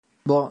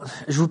Bon,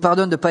 je vous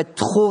pardonne de ne pas être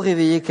trop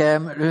réveillé quand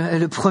même,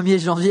 le 1er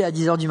janvier à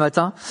 10h du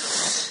matin.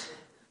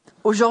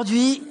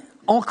 Aujourd'hui,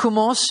 on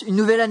commence une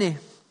nouvelle année,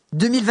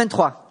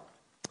 2023.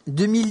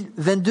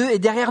 2022 est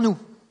derrière nous,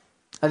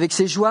 avec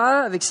ses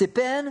joies, avec ses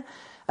peines,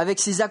 avec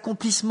ses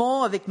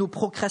accomplissements, avec nos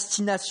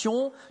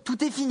procrastinations.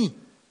 Tout est fini.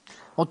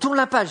 On tourne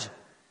la page.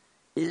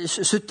 Et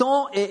ce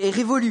temps est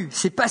révolu,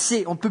 c'est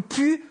passé, on ne peut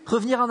plus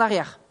revenir en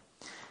arrière.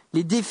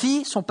 Les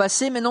défis sont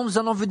passés, maintenant nous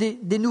en avons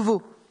des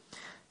nouveaux.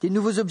 Des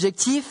nouveaux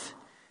objectifs,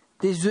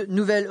 des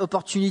nouvelles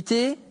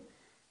opportunités,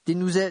 des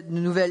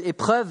nouvelles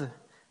épreuves,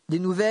 des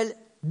nouvelles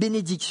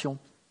bénédictions.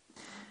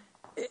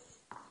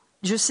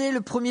 Je sais, le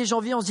 1er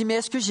janvier, on se dit, mais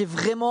est-ce que j'ai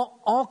vraiment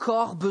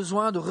encore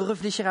besoin de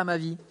réfléchir à ma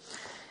vie ?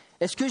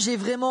 Est-ce que j'ai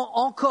vraiment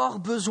encore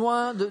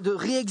besoin de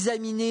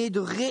réexaminer, de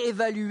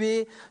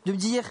réévaluer, de me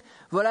dire,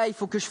 voilà, il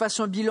faut que je fasse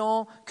un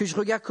bilan, que je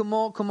regarde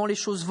comment les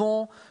choses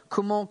vont,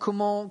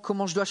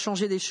 comment je dois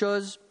changer des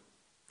choses ?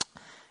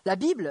 La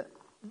Bible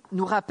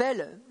nous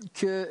rappelle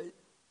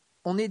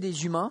qu'on est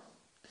des humains,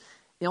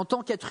 et en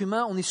tant qu'être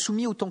humain, on est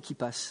soumis au temps qui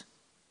passe.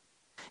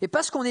 Et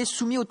parce qu'on est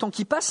soumis au temps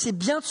qui passe, c'est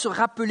bien de se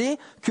rappeler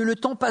que le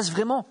temps passe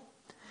vraiment,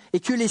 et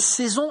que les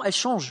saisons, elles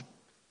changent.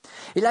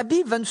 Et la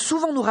Bible va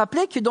souvent nous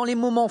rappeler que dans les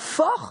moments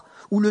forts,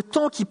 où le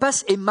temps qui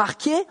passe est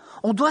marqué,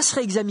 on doit se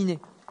réexaminer.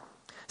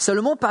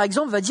 Salomon, par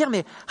exemple, va dire,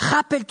 mais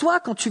rappelle-toi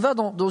quand tu vas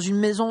dans une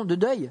maison de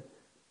deuil,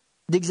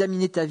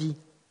 d'examiner ta vie.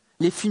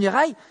 Les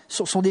funérailles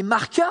sont des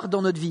marqueurs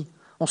dans notre vie.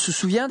 On se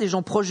souvient des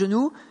gens proches de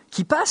nous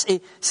qui passent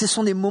et ce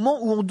sont des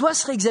moments où on doit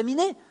se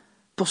réexaminer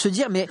pour se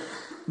dire, mais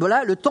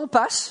voilà, le temps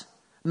passe,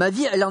 ma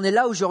vie, elle en est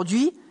là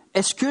aujourd'hui,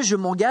 est-ce que je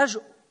m'engage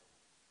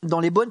dans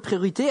les bonnes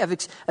priorités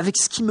avec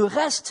ce qui me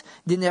reste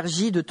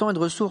d'énergie, de temps et de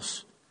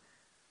ressources ?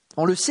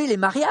 On le sait, les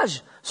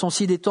mariages sont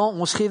aussi des temps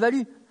où on se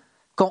réévalue.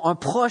 Quand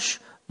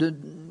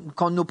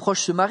nos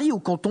proches se marient ou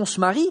quand on se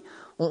marie,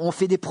 on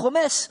fait des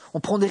promesses, on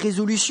prend des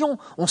résolutions,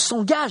 on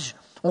s'engage.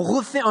 On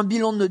refait un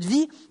bilan de notre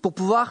vie pour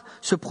pouvoir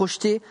se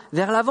projeter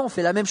vers l'avant. On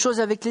fait la même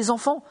chose avec les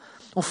enfants.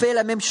 On fait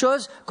la même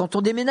chose quand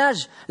on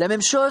déménage. La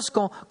même chose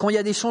quand il y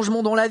a des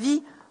changements dans la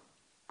vie,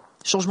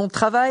 changement de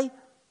travail.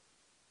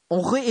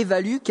 On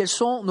réévalue quelles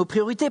sont nos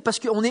priorités parce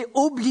qu'on est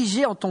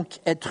obligé en tant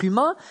qu'être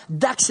humain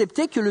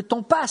d'accepter que le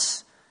temps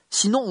passe.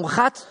 Sinon, on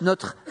rate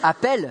notre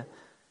appel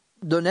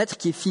d'un être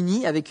qui est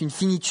fini avec une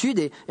finitude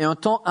et un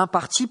temps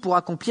imparti pour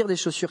accomplir des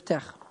choses sur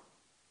terre.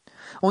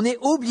 On est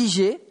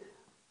obligé,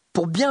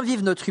 pour bien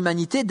vivre notre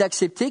humanité,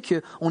 d'accepter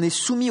qu'on est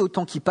soumis au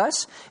temps qui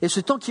passe. Et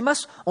ce temps qui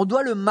passe, on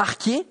doit le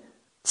marquer,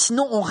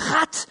 sinon on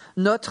rate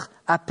notre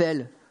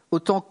appel,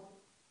 autant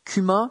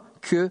qu'humain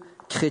que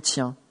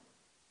chrétien.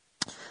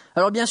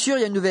 Alors bien sûr,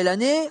 il y a une nouvelle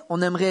année,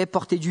 on aimerait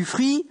porter du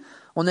fruit,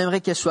 on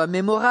aimerait qu'elle soit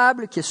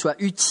mémorable, qu'elle soit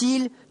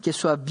utile, qu'elle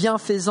soit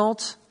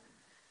bienfaisante.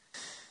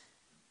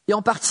 Et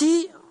en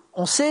partie,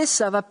 on sait,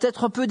 ça va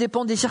peut-être un peu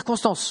dépendre des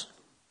circonstances.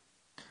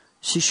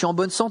 Si je suis en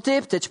bonne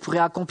santé, peut-être je pourrais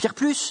accomplir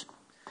plus.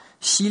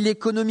 Si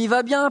l'économie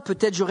va bien,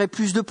 peut-être j'aurai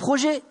plus de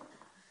projets.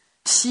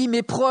 Si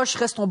mes proches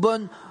restent en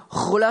bonne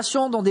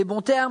relation, dans des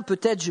bons termes,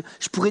 peut-être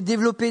je pourrais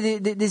développer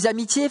des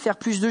amitiés, faire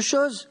plus de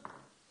choses.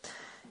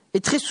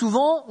 Et très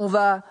souvent, on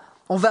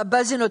va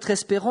baser notre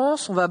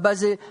espérance, on va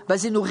baser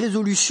nos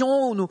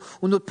résolutions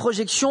ou notre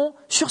projection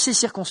sur ces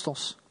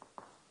circonstances.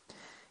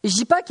 Et je ne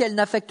dis pas qu'elles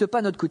n'affectent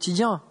pas notre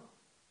quotidien,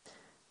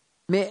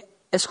 mais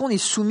est-ce qu'on est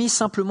soumis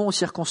simplement aux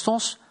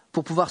circonstances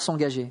pour pouvoir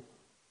s'engager ?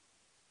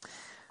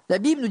 La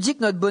Bible nous dit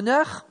que notre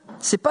bonheur,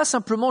 c'est pas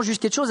simplement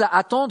juste quelque chose à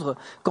attendre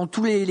quand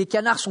tous les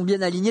canards sont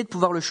bien alignés de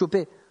pouvoir le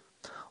choper.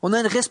 On a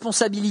une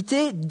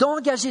responsabilité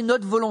d'engager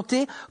notre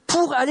volonté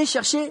pour aller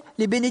chercher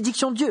les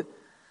bénédictions de Dieu.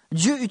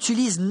 Dieu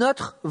utilise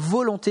notre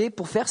volonté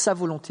pour faire sa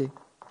volonté.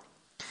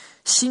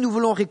 Si nous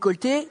voulons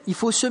récolter, il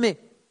faut semer.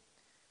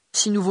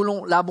 Si nous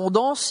voulons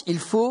l'abondance, il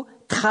faut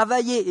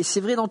travailler. Et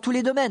c'est vrai dans tous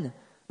les domaines,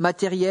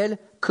 matériels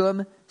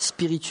comme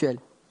spirituels.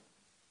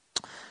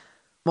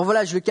 Bon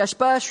voilà, je ne le cache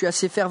pas, je suis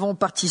assez fervent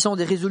partisan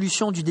des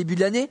résolutions du début de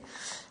l'année.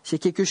 C'est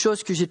quelque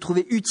chose que j'ai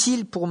trouvé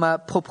utile pour ma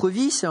propre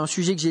vie. C'est un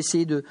sujet que j'ai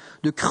essayé de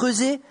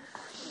creuser.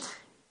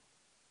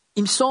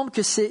 Il me semble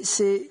que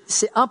c'est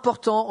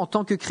important en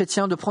tant que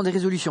chrétien de prendre des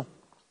résolutions.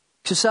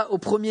 Que ça au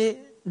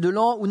premier de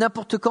l'an ou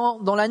n'importe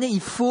quand dans l'année,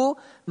 il faut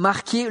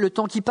marquer le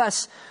temps qui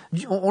passe.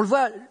 On le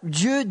voit,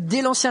 Dieu,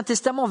 dès l'Ancien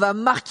Testament, va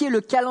marquer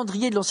le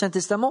calendrier de l'Ancien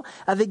Testament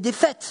avec des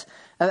fêtes,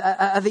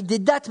 avec des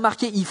dates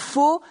marquées. Il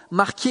faut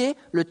marquer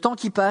le temps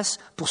qui passe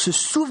pour se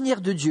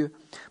souvenir de Dieu,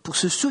 pour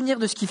se souvenir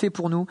de ce qu'il fait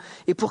pour nous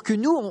et pour que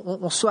nous,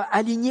 on soit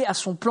alignés à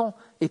son plan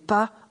et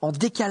pas en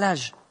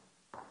décalage.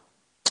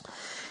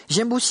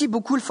 J'aime aussi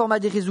beaucoup le format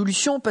des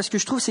résolutions parce que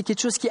je trouve que c'est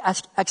quelque chose qui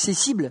est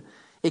accessible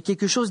et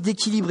quelque chose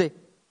d'équilibré.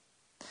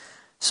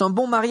 C'est un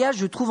bon mariage,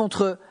 je trouve,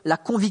 entre la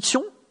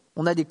conviction,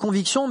 on a des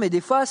convictions, mais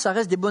des fois, ça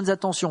reste des bonnes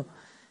intentions.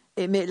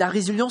 Mais la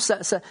résolution,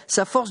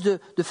 ça force de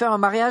faire un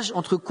mariage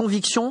entre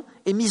conviction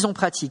et mise en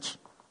pratique.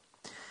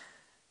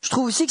 Je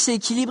trouve aussi que c'est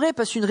équilibré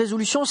parce qu'une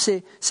résolution,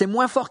 c'est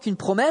moins fort qu'une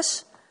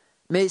promesse,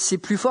 mais c'est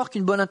plus fort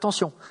qu'une bonne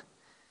intention.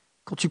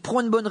 Quand tu prends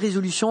une bonne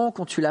résolution,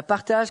 quand tu la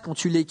partages, quand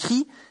tu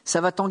l'écris,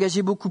 ça va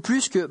t'engager beaucoup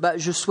plus que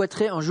je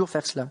souhaiterais un jour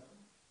faire cela.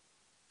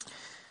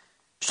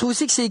 Je trouve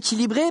aussi que c'est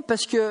équilibré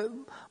parce que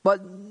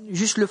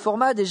juste le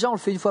format, déjà, on le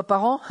fait une fois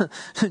par an,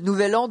 le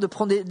nouvel an, de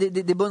prendre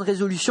des bonnes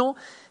résolutions,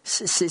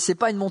 c'est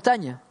pas une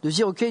montagne. De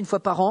dire, ok, une fois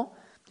par an,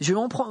 je vais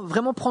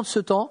vraiment prendre ce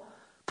temps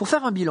pour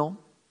faire un bilan.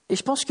 Et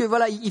je pense que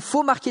il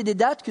faut marquer des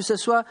dates, que ce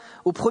soit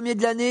au 1er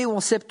de l'année ou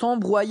en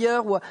septembre ou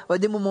ailleurs ou à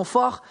des moments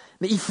forts,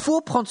 mais il faut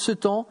prendre ce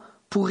temps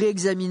pour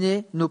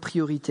réexaminer nos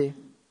priorités.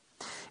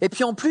 Et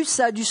puis en plus,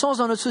 ça a du sens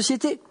dans notre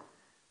société.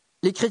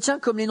 Les chrétiens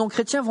comme les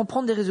non-chrétiens vont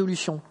prendre des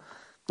résolutions.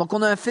 Donc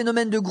on a un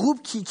phénomène de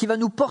groupe qui va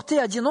nous porter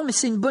à dire non, mais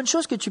c'est une bonne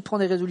chose que tu prends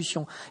des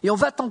résolutions. Et on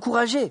va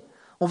t'encourager.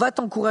 On va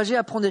t'encourager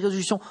à prendre des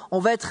résolutions. On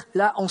va être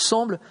là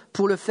ensemble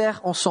pour le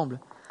faire ensemble.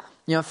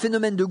 Il y a un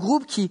phénomène de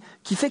groupe qui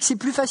fait que c'est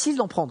plus facile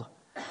d'en prendre.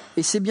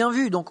 Et c'est bien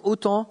vu, donc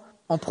autant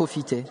en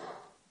profiter.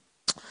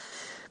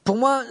 Pour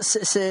moi,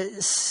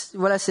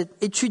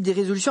 cette étude des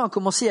résolutions a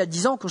commencé il y a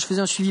 10 ans quand je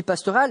faisais un suivi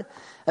pastoral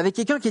avec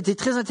quelqu'un qui était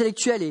très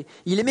intellectuel et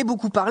il aimait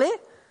beaucoup parler.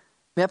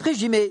 Mais après, je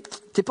dis, mais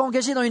t'es pas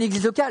engagé dans une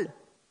église locale.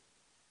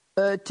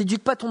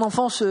 T'éduques pas ton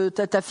enfant,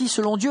 ta fille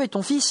selon Dieu et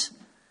ton fils.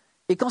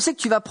 Et quand c'est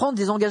que tu vas prendre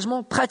des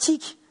engagements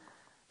pratiques?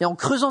 Et en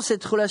creusant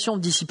cette relation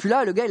de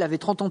discipulat, le gars, il avait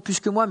 30 ans de plus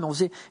que moi, mais on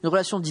faisait une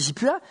relation de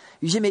discipulat.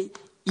 Il disait, mais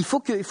il faut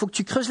que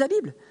tu creuses la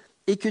Bible.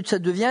 Et que ça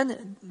devienne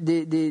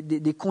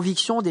des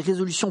convictions, des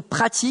résolutions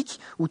pratiques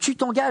où tu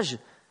t'engages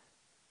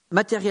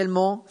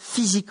matériellement,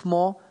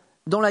 physiquement,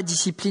 dans la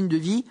discipline de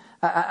vie,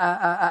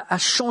 à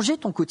changer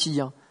ton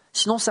quotidien.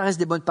 Sinon, ça reste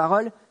des bonnes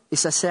paroles et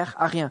ça sert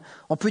à rien.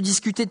 On peut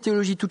discuter de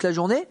théologie toute la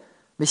journée,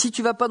 mais si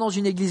tu vas pas dans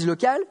une église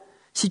locale,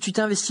 si tu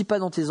t'investis pas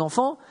dans tes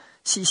enfants,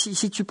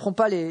 si tu prends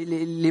pas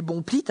les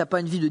bons plis, t'as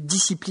pas une vie de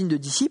discipline de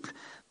disciple,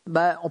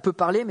 on peut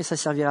parler, mais ça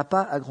servira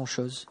pas à grand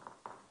chose.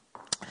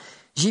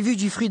 J'ai vu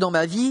du fruit dans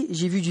ma vie,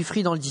 j'ai vu du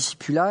fruit dans le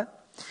discipulat.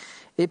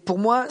 Et pour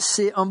moi,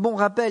 c'est un bon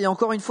rappel. Et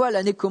encore une fois,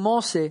 l'année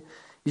commence et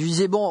je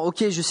disais,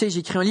 ok, je sais, j'ai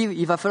écrit un livre,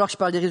 il va falloir que je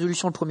parle des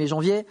résolutions le 1er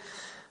janvier.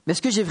 Mais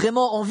est-ce que j'ai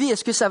vraiment envie?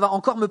 Est-ce que ça va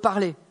encore me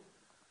parler?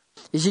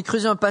 Et j'ai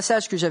creusé un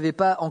passage que j'avais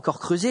pas encore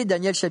creusé,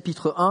 Daniel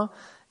chapitre 1.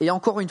 Et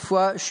encore une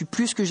fois, je suis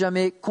plus que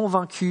jamais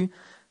convaincu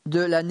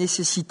de la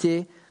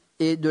nécessité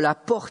et de la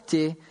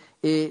portée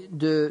et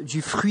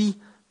du fruit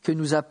que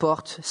nous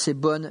apportent ces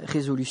bonnes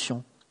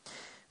résolutions.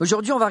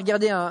 Aujourd'hui, on va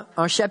regarder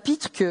un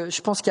chapitre que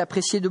je pense qui est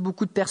apprécié de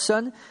beaucoup de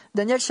personnes,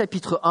 Daniel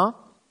chapitre 1,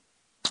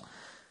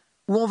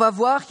 où on va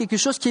voir quelque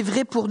chose qui est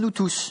vrai pour nous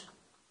tous.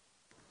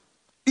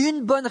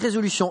 Une bonne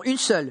résolution, une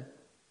seule,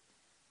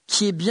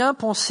 qui est bien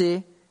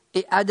pensée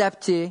et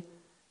adaptée,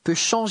 peut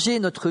changer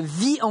notre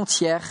vie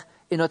entière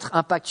et notre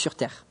impact sur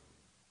Terre.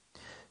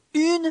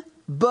 Une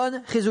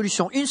bonne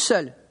résolution, une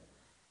seule,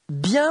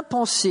 bien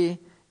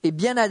pensée et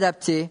bien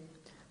adaptée,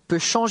 peut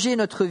changer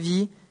notre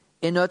vie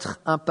et notre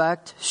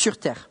impact sur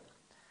Terre.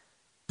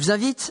 Je vous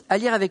invite à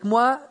lire avec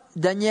moi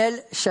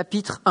Daniel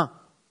chapitre 1.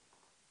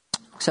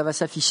 Donc ça va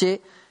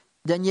s'afficher.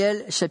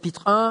 Daniel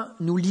chapitre 1,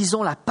 nous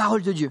lisons la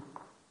parole de Dieu.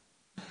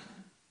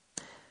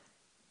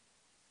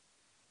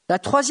 La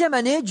 3e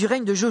année du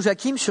règne de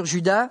Joachim sur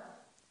Juda,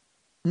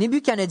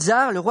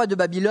 Nebuchadnezzar, le roi de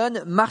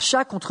Babylone,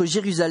 marcha contre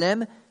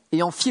Jérusalem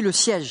et en fit le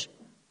siège.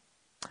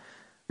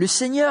 Le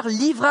Seigneur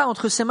livra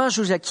entre ses mains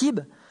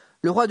Joachim,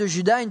 le roi de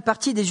Juda, une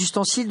partie des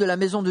ustensiles de la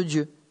maison de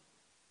Dieu.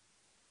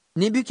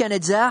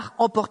 Nebuchadnezzar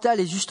emporta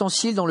les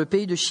ustensiles dans le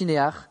pays de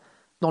Shinéar,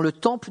 dans le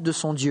temple de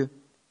son Dieu.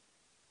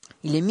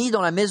 Il les mit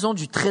dans la maison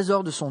du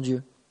trésor de son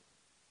Dieu.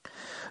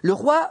 Le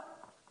roi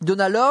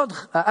donna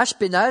l'ordre à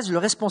Ashpenaz, le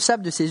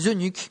responsable de ses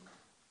eunuques,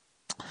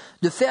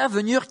 de faire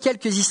venir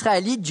quelques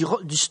Israélites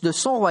de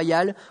sang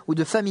royal ou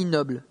de famille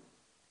noble.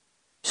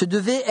 Ce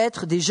devaient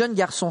être des jeunes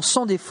garçons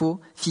sans défaut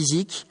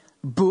physique,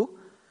 beaux,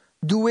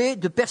 doués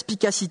de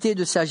perspicacité et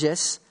de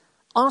sagesse,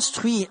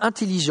 instruits et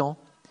intelligents,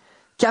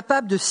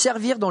 capables de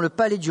servir dans le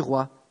palais du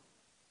roi.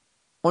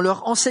 On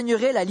leur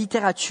enseignerait la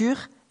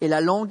littérature et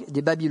la langue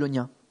des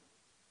Babyloniens.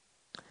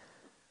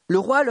 Le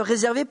roi leur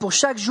réservait pour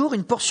chaque jour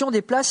une portion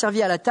des plats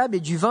servis à la table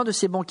et du vin de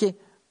ses banquets.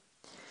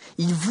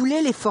 Il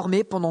voulait les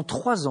former pendant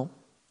 3 ans,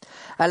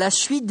 à la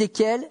suite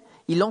desquels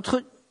il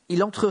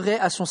entrerait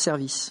à son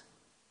service.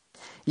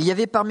 Il y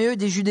avait parmi eux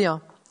des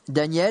Judéens,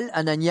 Daniel,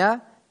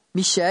 Anania,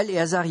 Michaël et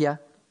Azaria.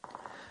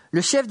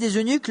 Le chef des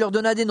eunuques leur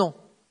donna des noms.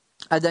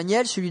 À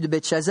Daniel, celui de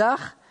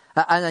Beltshazar,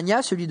 à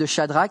Anania, celui de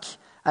Shadrach,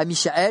 à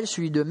Michaël,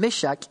 celui de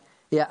Meshach,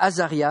 et à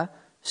Azaria,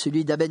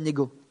 celui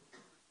d'Abednego.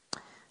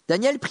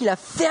 Daniel prit la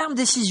ferme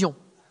décision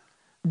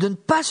de ne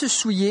pas se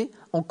souiller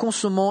en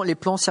consommant les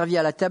plats servis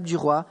à la table du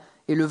roi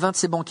et le vin de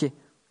ses banquets.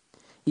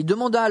 Il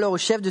demanda alors au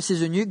chef de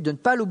ses eunuques de ne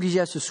pas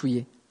l'obliger à se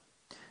souiller.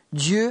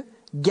 Dieu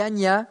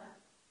gagna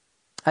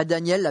à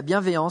Daniel la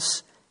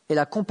bienveillance et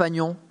la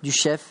compagnon du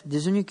chef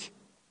des eunuques.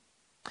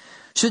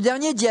 Ce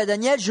dernier dit à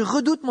Daniel, « Je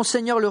redoute mon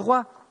seigneur le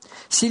roi.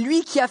 C'est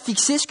lui qui a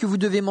fixé ce que vous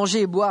devez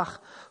manger et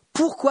boire.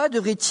 Pourquoi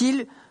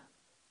devrait-il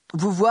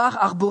vous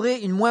voir arborer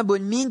une moins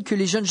bonne mine que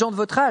les jeunes gens de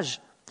votre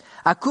âge?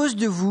 À cause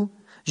de vous,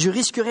 je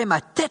risquerai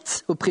ma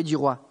tête auprès du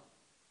roi. »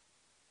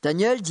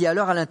 Daniel dit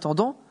alors à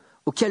l'intendant, «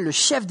 auxquels le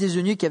chef des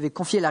eunuques avait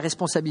confié la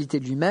responsabilité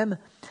de lui-même,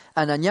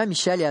 Anania,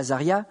 Michaël et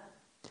Azaria,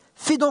 «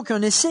 Fais donc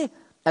un essai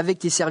avec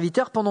tes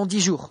serviteurs pendant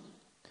 10 jours,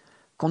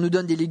 qu'on nous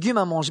donne des légumes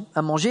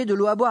à manger et de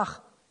l'eau à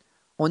boire.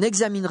 On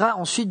examinera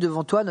ensuite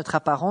devant toi notre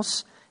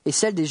apparence et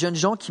celle des jeunes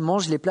gens qui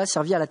mangent les plats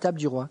servis à la table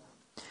du roi.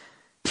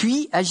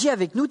 Puis agis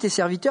avec nous, tes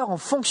serviteurs, en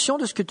fonction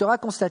de ce que tu auras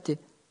constaté. »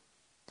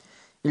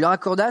 Il leur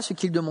accorda ce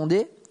qu'ils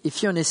demandaient et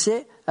fit un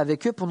essai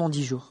avec eux pendant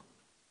 10 jours.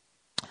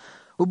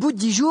 Au bout de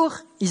 10 jours,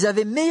 ils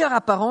avaient meilleure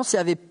apparence et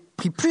avaient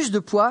pris plus de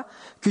poids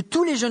que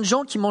tous les jeunes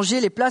gens qui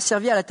mangeaient les plats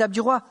servis à la table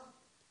du roi.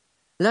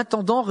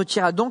 L'intendant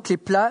retira donc les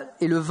plats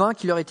et le vin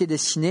qui leur étaient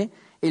destinés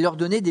et leur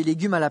donnait des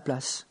légumes à la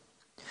place.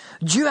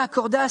 Dieu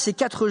accorda à ces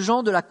 4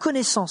 gens de la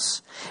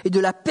connaissance et de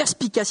la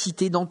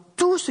perspicacité dans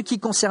tout ce qui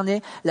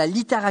concernait la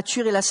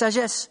littérature et la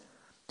sagesse.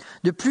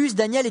 De plus,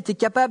 Daniel était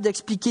capable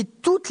d'expliquer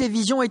toutes les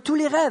visions et tous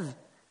les rêves.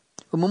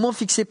 Au moment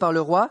fixé par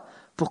le roi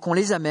pour qu'on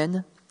les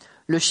amène,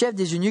 le chef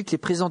des eunuques les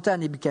présenta à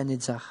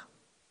Nebuchadnezzar.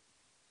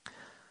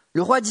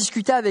 Le roi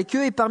discuta avec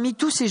eux et parmi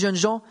tous ces jeunes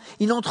gens,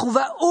 il n'en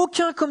trouva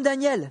aucun comme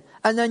Daniel,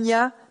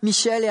 Anania,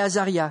 Michaël et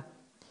Azaria.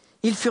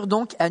 Ils furent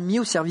donc admis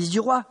au service du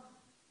roi.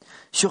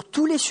 Sur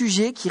tous les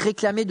sujets qui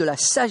réclamaient de la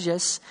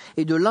sagesse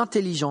et de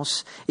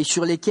l'intelligence et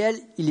sur lesquels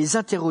il les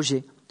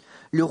interrogeait,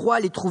 le roi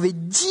les trouvait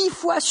 10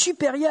 fois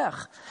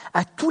supérieurs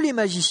à tous les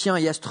magiciens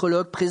et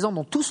astrologues présents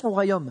dans tout son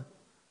royaume.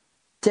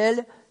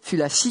 Telle fut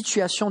la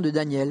situation de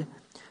Daniel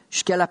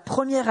jusqu'à la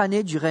première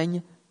année du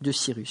règne de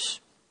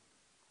Cyrus.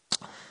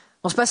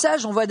 Dans ce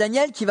passage, on voit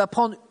Daniel qui va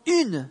prendre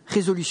une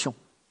résolution,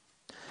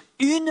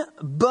 une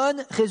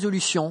bonne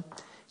résolution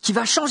qui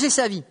va changer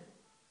sa vie.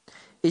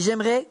 Et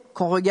j'aimerais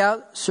qu'on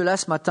regarde cela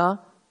ce matin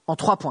en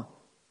 3 points.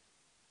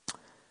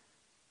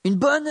 Une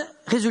bonne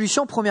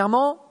résolution,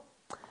 premièrement,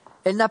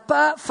 elle n'a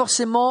pas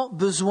forcément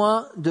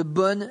besoin de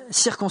bonnes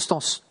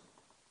circonstances.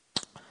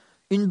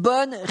 Une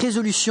bonne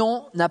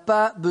résolution n'a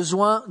pas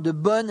besoin de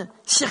bonnes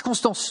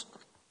circonstances.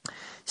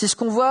 C'est ce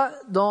qu'on voit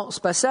dans ce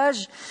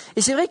passage.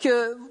 Et c'est vrai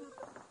que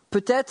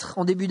peut-être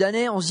en début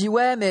d'année, on se dit «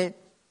 Ouais, mais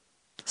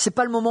c'est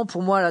pas le moment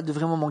pour moi là de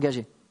vraiment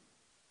m'engager.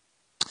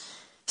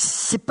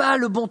 C'est pas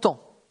le bon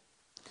temps.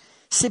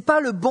 C'est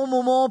pas le bon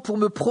moment pour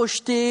me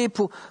projeter,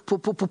 pour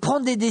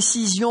prendre des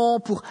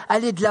décisions, pour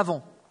aller de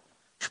l'avant.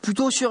 Je suis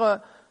plutôt sur,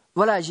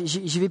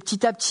 j'y vais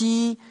petit à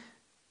petit. »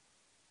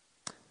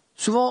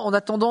 Souvent, on a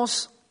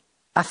tendance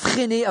à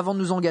freiner avant de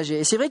nous engager.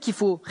 Et c'est vrai qu'il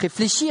faut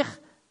réfléchir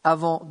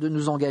avant de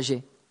nous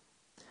engager.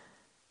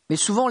 Mais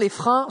souvent, les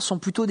freins sont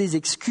plutôt des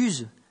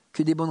excuses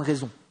que des bonnes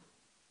raisons.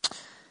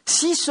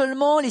 Si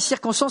seulement les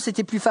circonstances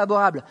étaient plus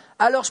favorables,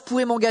 alors je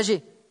pourrais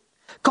m'engager.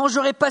 Quand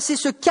j'aurai passé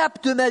ce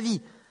cap de ma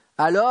vie,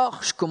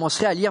 alors je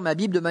commencerai à lire ma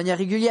Bible de manière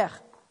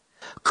régulière.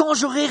 Quand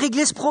j'aurai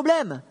réglé ce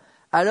problème,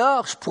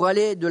 alors je pourrai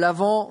aller de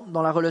l'avant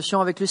dans la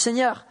relation avec le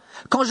Seigneur.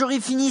 Quand j'aurai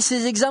fini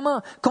ces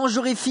examens, quand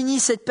j'aurai fini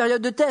cette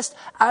période de test,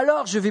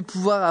 alors je vais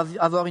pouvoir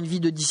avoir une vie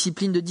de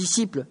discipline, de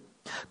disciple.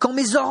 Quand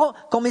mes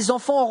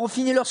enfants auront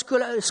fini leur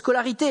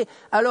scolarité,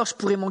 alors je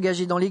pourrai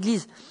m'engager dans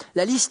l'église.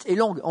 La liste est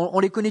longue, on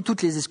les connaît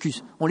toutes les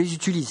excuses, on les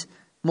utilise.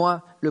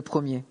 Moi, le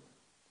premier.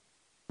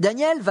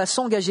 Daniel va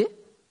s'engager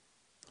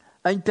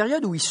à une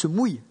période où il se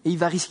mouille et il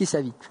va risquer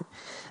sa vie.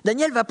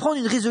 Daniel va prendre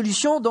une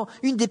résolution dans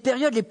une des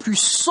périodes les plus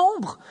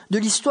sombres de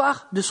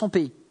l'histoire de son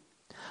pays.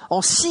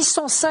 En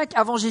 605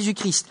 avant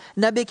Jésus-Christ,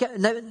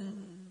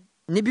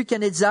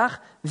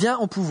 Nebuchadnezzar vient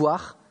au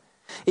pouvoir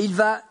et il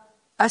va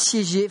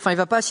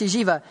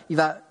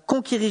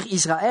conquérir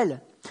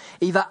Israël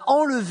et il va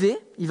enlever,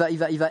 il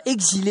va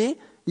exiler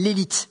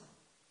l'élite.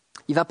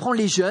 Il va prendre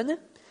les jeunes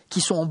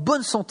qui sont en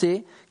bonne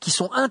santé, qui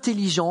sont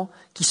intelligents,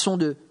 qui sont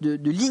de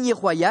lignée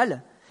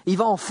royale, et il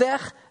va en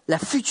faire la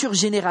future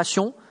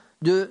génération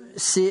de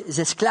ses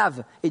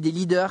esclaves et des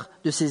leaders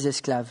de ses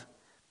esclaves.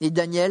 Et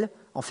Daniel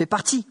en fait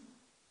partie.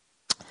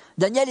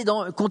 Daniel est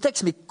dans un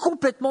contexte mais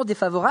complètement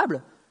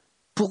défavorable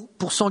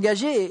pour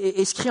s'engager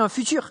et se créer un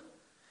futur.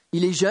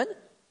 Il est jeune,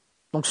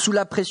 donc sous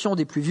la pression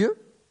des plus vieux.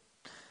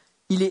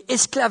 Il est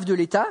esclave de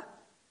l'État,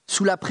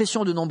 sous la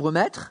pression de nombreux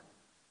maîtres.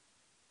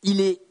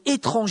 Il est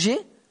étranger,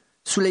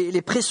 sous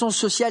les pressions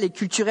sociales et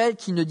culturelles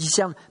qui ne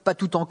discernent pas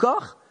tout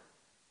encore.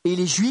 Et il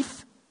est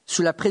juif,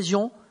 sous la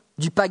pression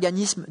du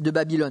paganisme de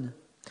Babylone.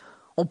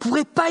 On ne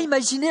pourrait pas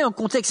imaginer un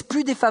contexte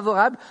plus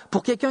défavorable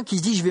pour quelqu'un qui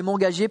se dit « je vais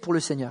m'engager pour le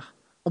Seigneur ».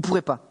 On ne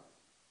pourrait pas.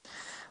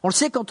 On le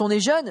sait, quand on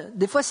est jeune,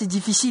 des fois c'est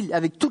difficile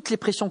avec toutes les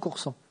pressions qu'on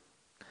ressent.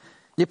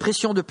 Les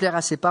pressions de plaire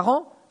à ses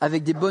parents,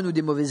 avec des bonnes ou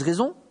des mauvaises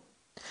raisons.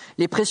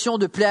 Les pressions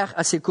de plaire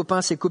à ses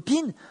copains, ses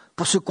copines,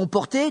 pour se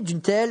comporter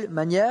d'une telle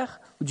manière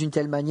ou d'une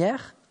telle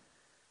manière.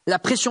 La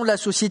pression de la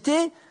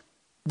société,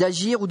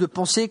 d'agir ou de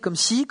penser comme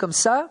ci, comme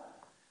ça.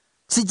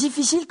 C'est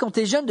difficile quand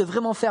tu es jeune de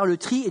vraiment faire le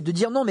tri et de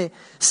dire non mais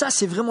ça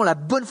c'est vraiment la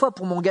bonne fois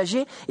pour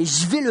m'engager et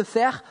je vais le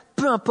faire,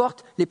 peu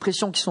importe les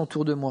pressions qui sont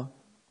autour de moi.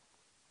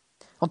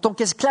 En tant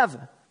qu'esclave,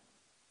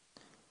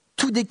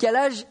 tout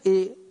décalage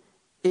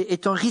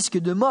est un risque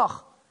de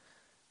mort.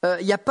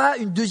 Il n'y a pas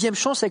une deuxième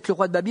chance avec le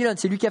roi de Babylone,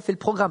 c'est lui qui a fait le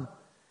programme.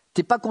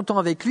 Tu n'es pas content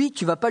avec lui,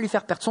 tu ne vas pas lui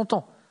faire perdre son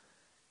temps.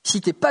 Si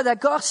tu n'es pas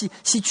d'accord,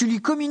 si tu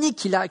lui communiques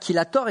qu'il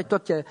a tort et toi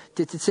tu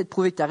essaies de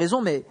prouver que tu as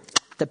raison, mais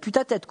tu n'as plus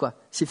ta tête, quoi.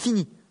 C'est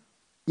fini.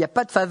 Il n'y a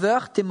pas de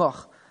faveur, tu es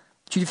mort.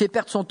 Tu lui fais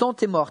perdre son temps,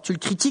 tu es mort. Tu le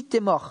critiques, tu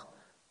es mort.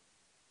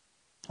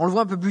 On le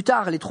voit un peu plus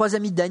tard, les 3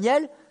 amis de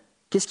Daniel,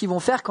 qu'est-ce qu'ils vont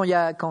faire quand il y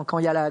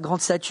a la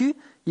grande statue?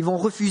 Ils vont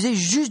refuser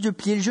juste de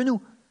plier le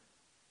genou.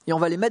 Et on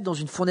va les mettre dans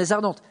une fournaise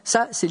ardente.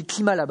 Ça, c'est le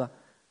climat là-bas.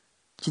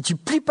 Si tu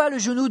plies pas le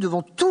genou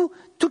devant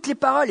toutes les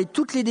paroles et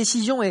toutes les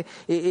décisions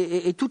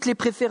et toutes les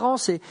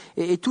préférences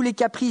et tous les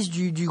caprices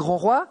du grand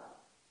roi,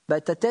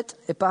 bah, ta tête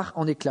elle part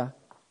en éclats.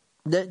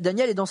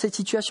 Daniel est dans cette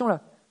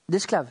situation-là,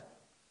 d'esclave.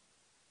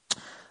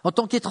 En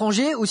tant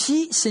qu'étranger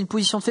aussi, c'est une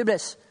position de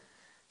faiblesse.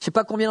 Je ne sais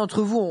pas combien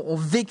d'entre vous ont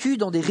vécu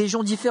dans des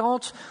régions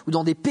différentes ou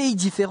dans des pays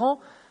différents.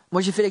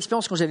 Moi, j'ai fait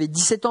l'expérience quand j'avais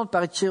 17 ans de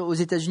partir aux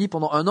États-Unis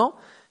pendant 1 an.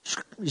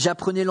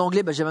 J'apprenais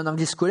l'anglais, j'avais un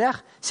anglais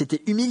scolaire.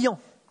 C'était humiliant.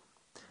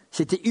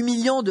 C'était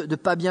humiliant de ne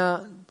pas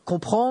bien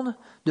comprendre,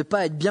 de ne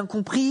pas être bien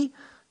compris,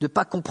 de ne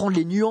pas comprendre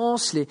les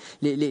nuances,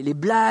 les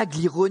blagues,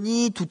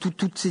 l'ironie,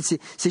 toutes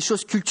ces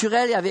choses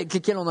culturelles avec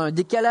lesquelles on a un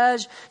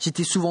décalage.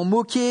 J'étais souvent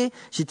moqué,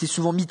 j'étais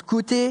souvent mis de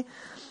côté.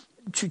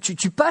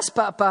 Tu passes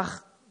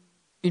par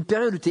une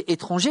période où tu es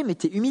étranger, mais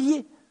tu es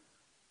humilié.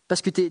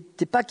 Parce que tu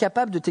n'es pas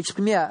capable de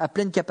t'exprimer à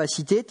pleine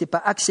capacité, tu n'es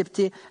pas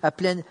accepté à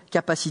pleine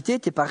capacité,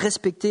 tu n'es pas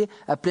respecté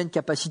à pleine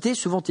capacité.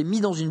 Souvent, tu es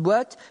mis dans une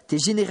boîte, tu es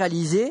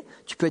généralisé,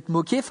 tu peux être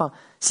moqué. Enfin,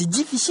 c'est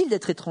difficile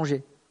d'être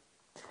étranger.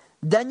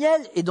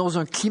 Daniel est dans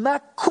un climat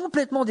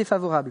complètement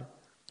défavorable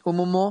au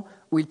moment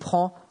où il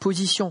prend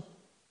position.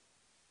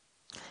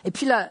 Et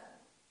puis là,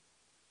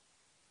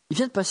 il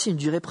vient de passer une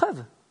dure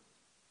épreuve.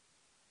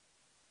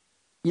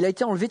 Il a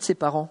été enlevé de ses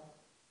parents.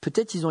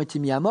 Peut-être ils ont été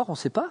mis à mort, on ne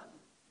sait pas.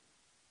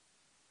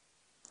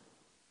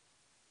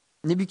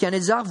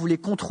 Nebuchadnezzar voulait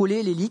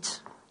contrôler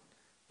l'élite.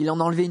 Il en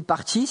a enlevé une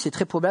partie. C'est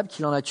très probable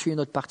qu'il en a tué une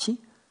autre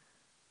partie.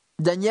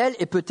 Daniel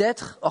est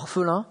peut-être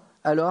orphelin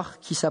alors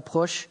qu'il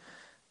s'approche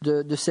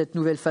de cette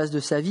nouvelle phase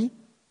de sa vie.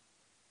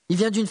 Il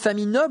vient d'une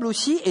famille noble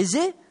aussi,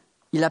 aisée.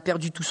 Il a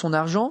perdu tout son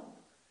argent.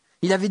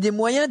 Il avait des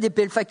moyens, des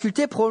belles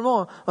facultés,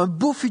 probablement un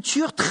beau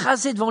futur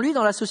tracé devant lui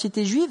dans la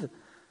société juive.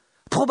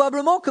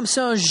 Probablement, comme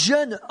c'est un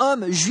jeune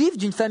homme juif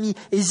d'une famille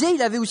aisée,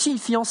 il avait aussi une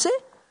fiancée.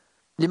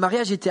 Les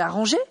mariages étaient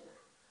arrangés.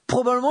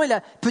 Probablement,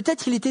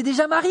 peut-être il était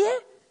déjà marié.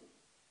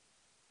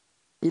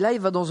 Et là, il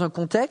va dans un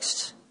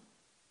contexte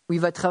où il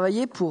va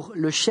travailler pour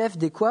le chef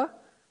des quoi?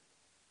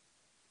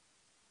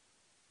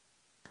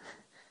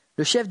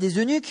 Le chef des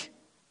eunuques.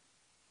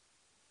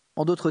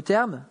 En d'autres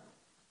termes,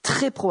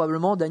 très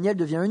probablement, Daniel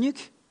devient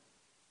eunuque.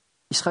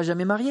 Il ne sera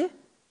jamais marié.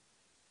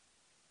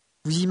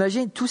 Vous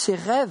imaginez tous ces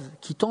rêves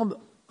qui tombent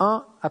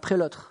un après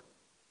l'autre.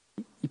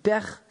 Il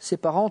perd ses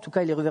parents, en tout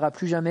cas, il ne les reverra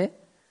plus jamais.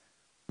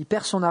 Il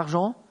perd son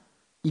argent.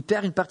 Il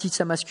perd une partie de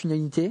sa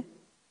masculinité.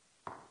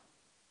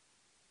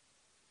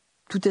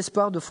 Tout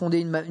espoir de fonder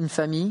une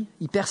famille.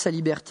 Il perd sa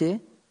liberté.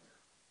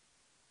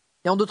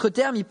 Et en d'autres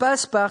termes, il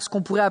passe par ce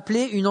qu'on pourrait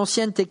appeler une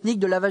ancienne technique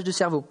de lavage de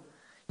cerveau.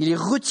 Il est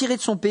retiré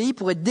de son pays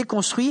pour être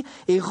déconstruit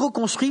et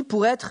reconstruit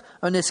pour être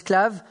un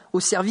esclave au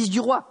service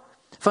du roi.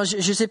 Enfin, je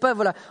ne sais pas,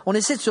 voilà. On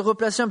essaie de se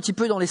replacer un petit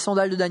peu dans les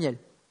sandales de Daniel.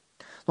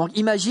 Donc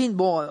imagine,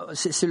 bon,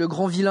 c'est le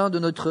grand vilain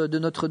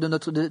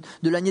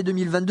de l'année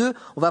 2022.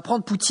 On va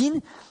prendre Poutine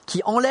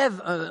qui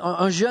enlève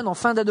un jeune en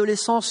fin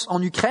d'adolescence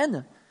en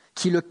Ukraine,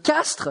 qui le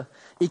castre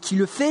et qui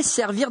le fait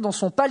servir dans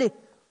son palais,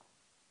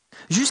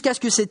 jusqu'à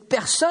ce que cette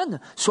personne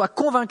soit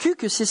convaincue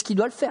que c'est ce qu'il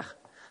doit le faire.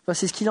 Enfin,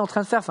 c'est ce qu'il est en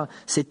train de faire. Enfin,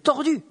 c'est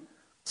tordu.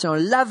 C'est un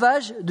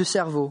lavage de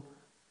cerveau.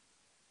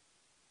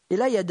 Et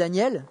là, il y a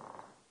Daniel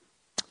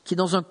qui est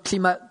dans un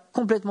climat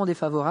complètement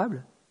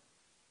défavorable.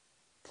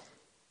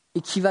 Et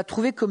qui va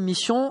trouver comme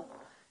mission,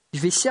 je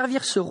vais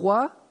servir ce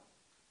roi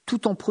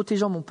tout en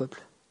protégeant mon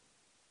peuple.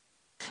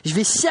 Je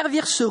vais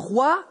servir ce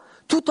roi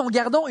tout en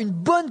gardant une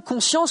bonne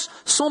conscience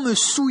sans me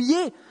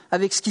souiller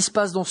avec ce qui se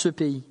passe dans ce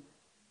pays.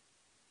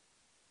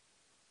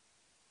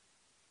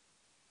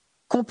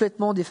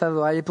 Complètement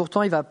défavorable. Et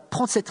pourtant, il va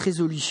prendre cette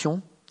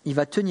résolution, il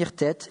va tenir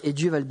tête et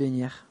Dieu va le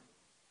bénir.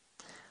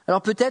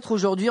 Alors peut-être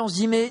aujourd'hui, on se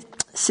dit, mais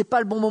c'est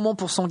pas le bon moment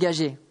pour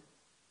s'engager.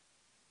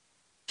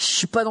 Je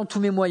suis pas dans tous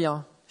mes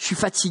moyens. Je suis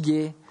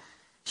fatigué,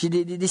 j'ai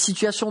des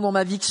situations dans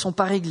ma vie qui ne sont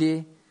pas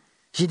réglées,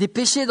 j'ai des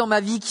péchés dans ma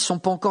vie qui ne sont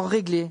pas encore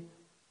réglés,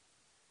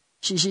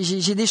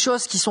 j'ai des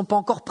choses qui ne sont pas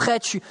encore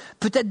prêtes,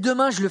 peut-être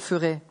demain je le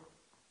ferai.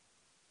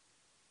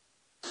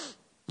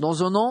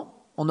 Dans 1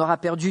 an, on aura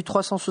perdu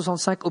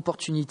 365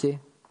 opportunités.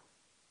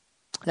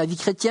 La vie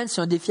chrétienne,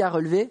 c'est un défi à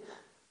relever,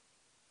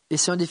 et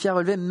c'est un défi à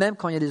relever même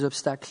quand il y a des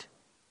obstacles.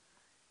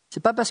 Ce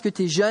n'est pas parce que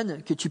tu es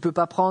jeune que tu ne peux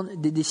pas prendre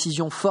des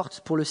décisions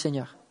fortes pour le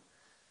Seigneur.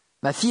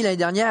 Ma fille, l'année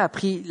dernière, a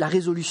pris la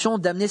résolution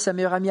d'amener sa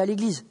meilleure amie à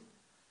l'église.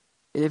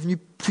 Elle est venue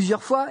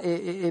plusieurs fois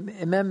et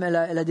même elle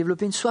a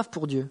développé une soif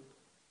pour Dieu.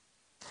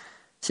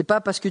 C'est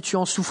pas parce que tu es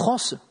en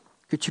souffrance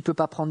que tu peux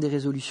pas prendre des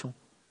résolutions.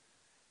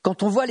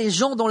 Quand on voit les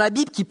gens dans la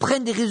Bible qui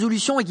prennent des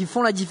résolutions et qui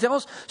font la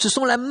différence, ce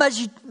sont la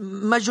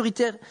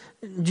majorité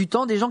du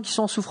temps des gens qui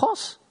sont en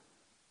souffrance.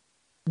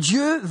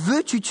 Dieu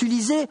veut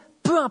t'utiliser,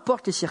 peu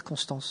importe les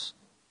circonstances.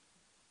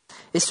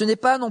 Et ce n'est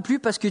pas non plus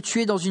parce que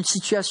tu es dans une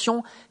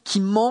situation qui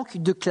manque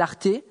de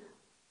clarté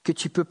que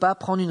tu ne peux pas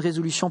prendre une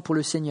résolution pour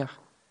le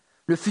Seigneur.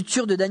 Le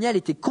futur de Daniel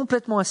était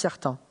complètement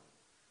incertain.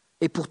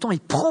 Et pourtant, il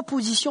prend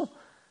position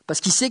parce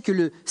qu'il sait que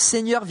le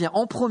Seigneur vient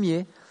en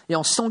premier et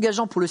en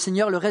s'engageant pour le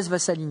Seigneur, le reste va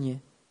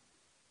s'aligner.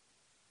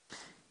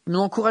 Mon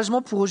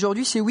encouragement pour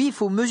aujourd'hui, c'est oui, il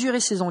faut mesurer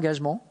ses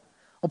engagements.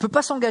 On ne peut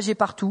pas s'engager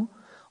partout.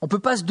 On ne peut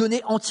pas se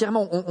donner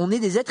entièrement. On est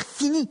des êtres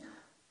finis.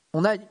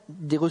 On a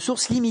des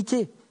ressources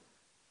limitées.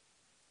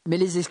 Mais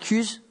les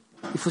excuses,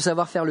 il faut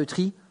savoir faire le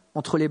tri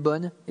entre les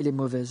bonnes et les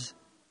mauvaises.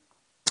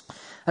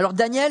 Alors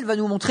Daniel va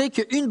nous montrer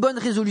qu'une bonne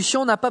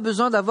résolution n'a pas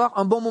besoin d'avoir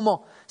un bon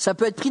moment. Ça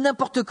peut être pris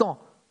n'importe quand.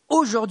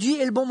 Aujourd'hui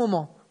est le bon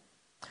moment.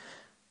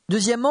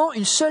 Deuxièmement,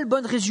 une seule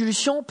bonne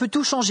résolution peut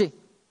tout changer.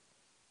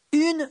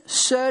 Une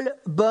seule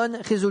bonne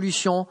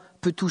résolution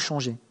peut tout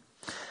changer.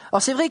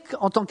 Alors c'est vrai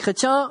qu'en tant que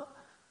chrétien,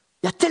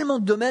 il y a tellement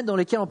de domaines dans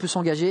lesquels on peut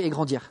s'engager et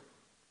grandir.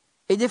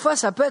 Et des fois,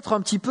 ça peut être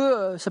un petit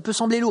peu, ça peut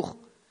sembler lourd.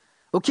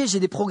 Ok, j'ai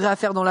des progrès à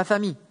faire dans la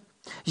famille.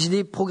 J'ai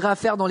des progrès à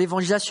faire dans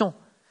l'évangélisation.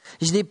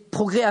 J'ai des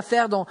progrès à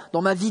faire dans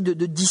ma vie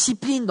de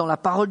discipline, dans la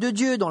parole de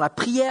Dieu, dans la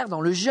prière,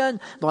 dans le jeûne,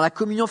 dans la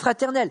communion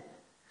fraternelle.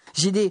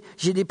 J'ai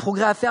des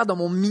progrès à faire dans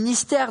mon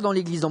ministère dans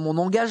l'Église, dans mon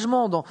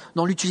engagement,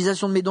 dans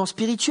l'utilisation de mes dons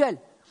spirituels.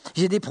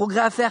 J'ai des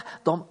progrès à faire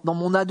dans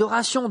mon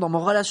adoration, dans mon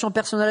relation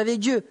personnelle avec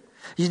Dieu.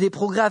 J'ai des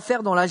progrès à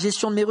faire dans la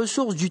gestion de mes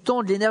ressources, du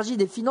temps, de l'énergie,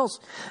 des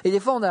finances. Et des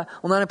fois,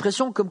 on a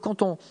l'impression, comme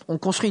quand on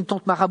construit une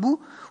tente marabout,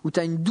 où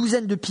tu as une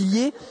douzaine de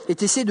piliers, et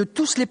tu essaies de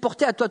tous les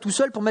porter à toi tout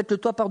seul pour mettre le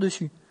toit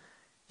par-dessus.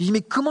 Je dis,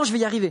 mais comment je vais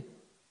y arriver ?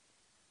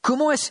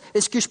 Comment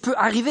est-ce que je peux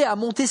arriver à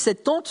monter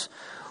cette tente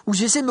où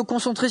j'essaie de me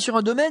concentrer sur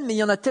un domaine, mais il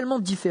y en a tellement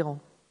de différents.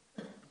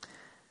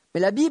 Mais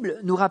la Bible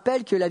nous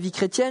rappelle que la vie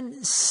chrétienne,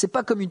 c'est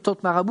pas comme une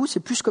tente marabout, c'est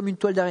plus comme une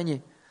toile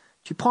d'araignée.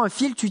 Tu prends un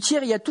fil, tu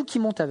tires, il y a tout qui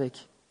monte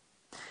avec.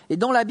 Et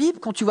dans la Bible,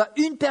 quand tu vois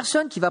une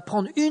personne qui va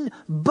prendre une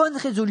bonne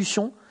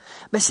résolution,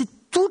 c'est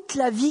toute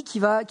la vie qui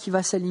va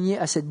s'aligner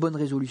à cette bonne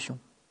résolution.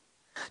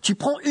 Tu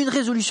prends une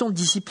résolution de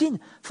discipline,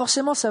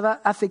 forcément ça va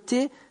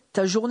affecter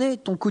ta journée,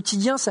 ton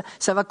quotidien,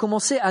 ça va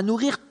commencer à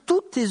nourrir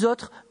tous tes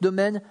autres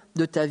domaines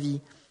de ta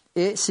vie.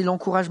 Et c'est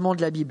l'encouragement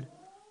de la Bible.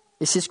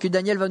 Et c'est ce que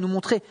Daniel va nous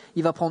montrer.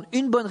 Il va prendre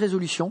une bonne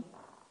résolution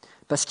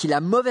parce qu'il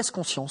a mauvaise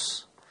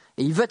conscience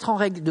et il veut être en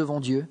règle devant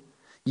Dieu.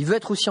 Il veut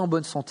être aussi en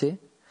bonne santé.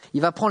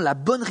 Il va prendre la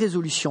bonne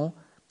résolution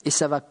et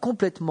ça va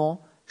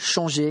complètement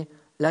changer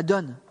la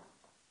donne.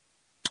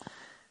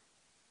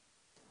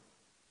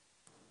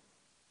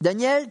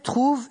 Daniel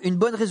trouve une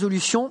bonne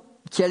résolution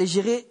qui allait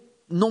gérer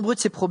nombreux de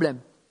ses problèmes.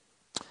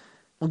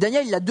 Donc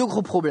Daniel, il a deux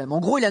gros problèmes. En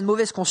gros, il a une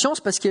mauvaise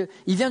conscience parce qu'il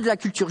vient de la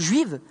culture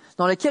juive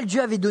dans laquelle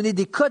Dieu avait donné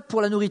des codes pour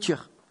la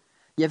nourriture.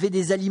 Il y avait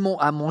des aliments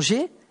à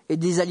manger et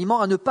des aliments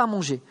à ne pas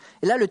manger.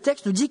 Et là, le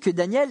texte nous dit que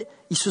Daniel,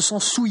 il se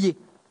sent souillé.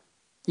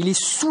 Il est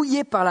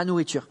souillé par la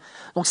nourriture.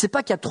 Donc c'est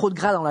pas qu'il y a trop de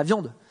gras dans la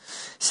viande,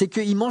 c'est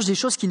qu'il mange des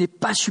choses qu'il n'est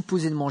pas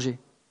supposé de manger.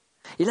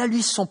 Et là, lui,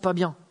 il se sent pas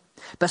bien.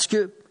 Parce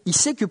qu'il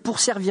sait que pour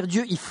servir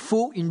Dieu, il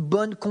faut une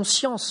bonne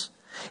conscience.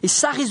 Et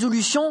sa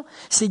résolution,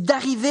 c'est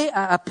d'arriver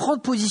à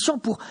prendre position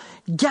pour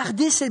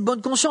garder cette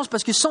bonne conscience.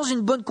 Parce que sans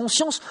une bonne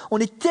conscience, on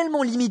est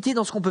tellement limité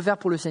dans ce qu'on peut faire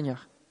pour le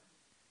Seigneur.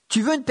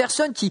 Tu veux une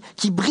personne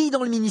qui brille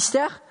dans le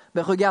ministère ?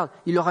 Regarde,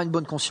 il aura une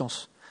bonne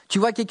conscience. Tu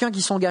vois quelqu'un qui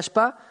ne s'engage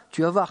pas ?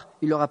 Tu vas voir,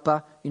 il n'aura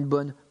pas une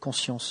bonne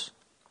conscience.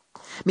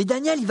 Mais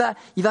Daniel,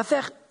 il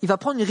va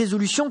prendre une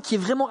résolution qui est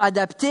vraiment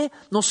adaptée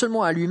non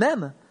seulement à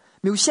lui-même,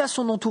 mais aussi à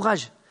son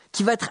entourage,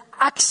 qui va être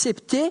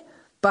acceptée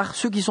par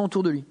ceux qui sont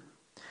autour de lui.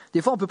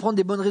 Des fois, on peut prendre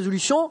des bonnes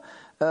résolutions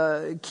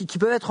qui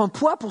peuvent être un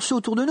poids pour ceux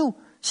autour de nous,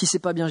 si ce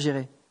n'est pas bien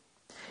géré.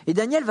 Et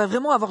Daniel va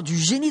vraiment avoir du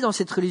génie dans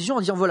cette religion en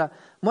disant, voilà,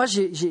 moi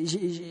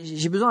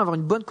j'ai besoin d'avoir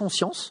une bonne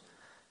conscience,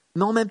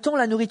 mais en même temps,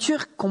 la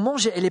nourriture qu'on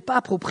mange, elle n'est pas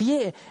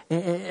appropriée,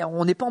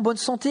 on n'est pas en bonne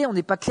santé, on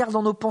n'est pas clair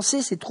dans nos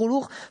pensées, c'est trop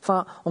lourd,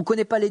 enfin, on ne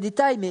connaît pas les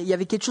détails, mais il y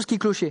avait quelque chose qui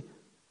clochait.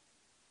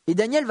 Et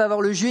Daniel va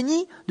avoir le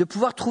génie de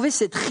pouvoir trouver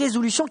cette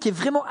résolution qui est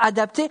vraiment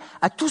adaptée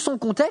à tout son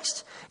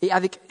contexte, et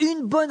avec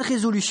une bonne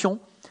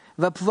résolution,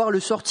 va pouvoir le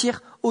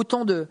sortir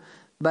autant de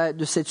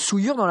cette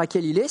souillure dans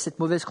laquelle il est, cette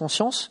mauvaise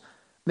conscience,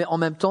 mais en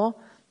même temps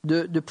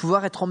de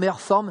pouvoir être en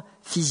meilleure forme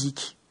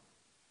physique.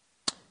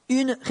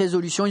 Une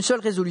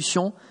seule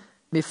résolution,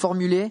 mais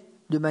formulée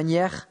de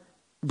manière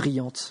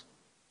brillante.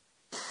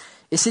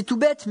 Et c'est tout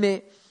bête,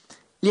 mais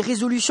les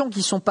résolutions qui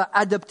ne sont pas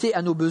adaptées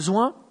à nos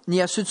besoins,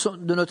 ni à ceux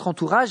de notre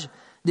entourage,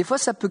 des fois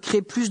ça peut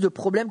créer plus de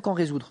problèmes qu'en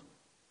résoudre.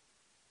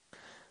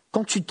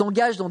 Quand tu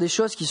t'engages dans des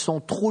choses qui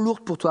sont trop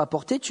lourdes pour toi à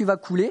porter, tu vas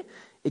couler,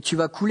 et tu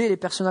vas couler les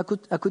personnes à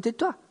côté de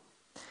toi.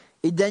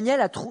 Et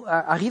Daniel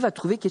arrive à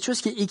trouver quelque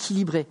chose qui est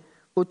équilibré,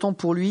 autant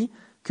pour lui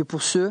que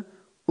pour ceux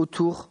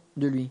autour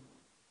de lui.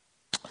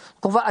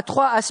 Donc on voit à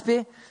trois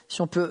aspects,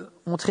 si on peut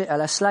montrer à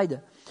la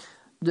slide,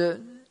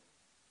 de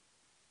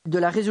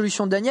la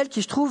résolution de Daniel,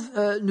 qui je trouve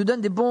nous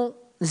donne des bons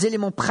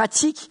éléments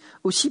pratiques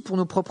aussi pour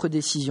nos propres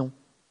décisions.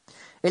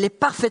 Elle est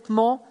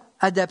parfaitement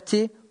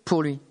adaptée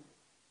pour lui.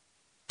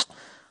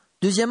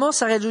 Deuxièmement,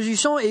 sa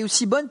résolution est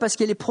aussi bonne parce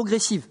qu'elle est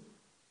progressive.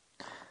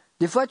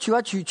 Des fois, tu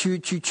vois,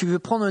 tu veux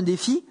prendre un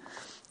défi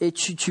et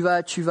tu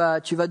vas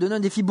donner un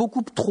défi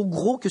beaucoup trop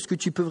gros que ce que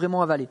tu peux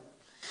vraiment avaler.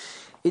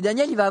 Et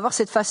Daniel, il va avoir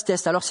cette phase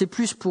test. Alors c'est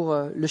plus pour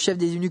le chef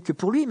des eunuques que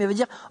pour lui, mais il va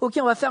dire, ok,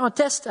 on va faire un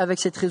test avec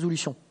cette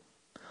résolution.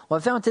 On va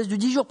faire un test de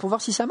 10 jours pour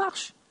voir si ça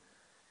marche.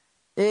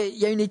 Et il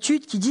y a une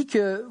étude qui dit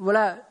que,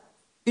 voilà,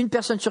 une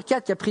personne sur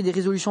 4 qui a pris des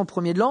résolutions au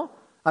premier de l'an,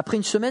 après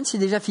une semaine, c'est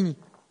déjà fini.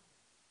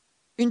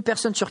 Une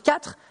personne sur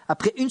 4,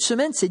 après une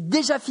semaine, c'est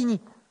déjà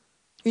fini.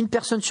 Une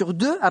personne sur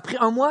 2, après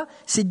un mois,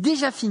 c'est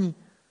déjà fini.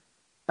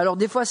 Alors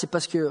des fois, c'est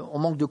parce qu'on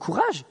manque de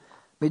courage,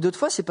 mais d'autres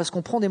fois, c'est parce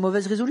qu'on prend des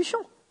mauvaises résolutions.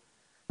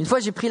 Une fois,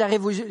 j'ai pris la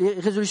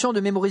résolution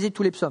de mémoriser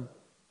tous les psaumes.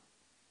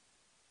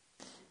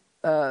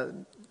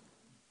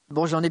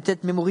 J'en ai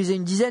peut-être mémorisé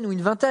une dizaine ou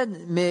une vingtaine,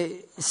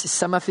 mais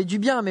ça m'a fait du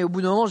bien. Mais au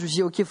bout d'un moment, je me suis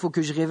dit, ok, il faut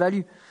que je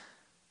réévalue.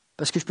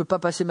 Parce que je ne peux pas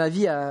passer ma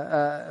vie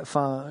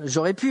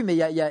j'aurais pu, mais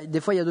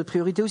des fois, il y a d'autres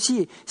priorités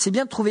aussi. Et c'est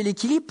bien de trouver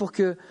l'équilibre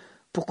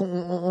pour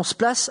qu'on se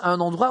place à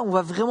un endroit où on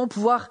va vraiment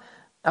pouvoir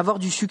avoir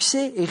du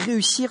succès et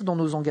réussir dans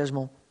nos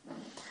engagements.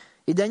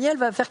 Et Daniel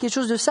va faire quelque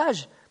chose de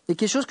sage. Et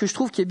quelque chose que je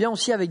trouve qui est bien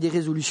aussi avec des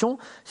résolutions,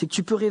 c'est que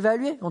tu peux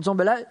réévaluer en disant,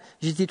 là,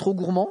 j'étais trop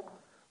gourmand,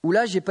 ou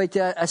là, j'ai pas été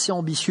assez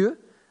ambitieux,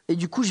 et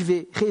du coup, je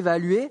vais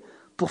réévaluer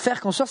pour faire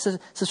qu'en sorte que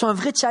ça soit un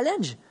vrai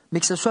challenge, mais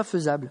que ça soit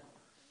faisable.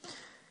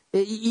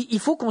 Et il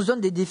faut qu'on se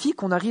donne des défis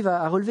qu'on arrive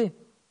à relever.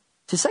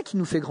 C'est ça qui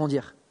nous fait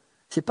grandir.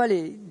 C'est pas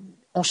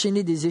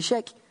enchaîner des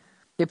échecs.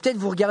 Et peut-être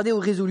vous regardez aux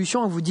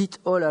résolutions et vous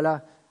dites, oh là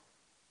là,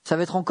 ça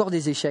va être encore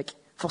des échecs.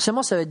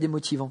 Forcément, ça va être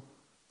démotivant.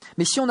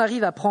 Mais si on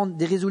arrive à prendre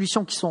des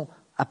résolutions qui sont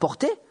à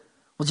portée,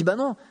 on dit,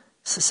 non,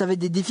 ça va être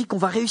des défis qu'on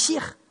va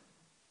réussir.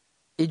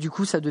 Et du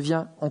coup, ça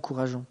devient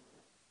encourageant.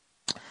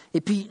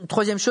 Et puis, une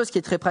troisième chose qui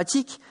est très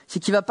pratique, c'est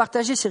qu'il va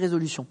partager ses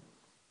résolutions.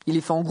 Il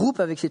les fait en groupe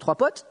avec ses 3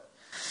 potes.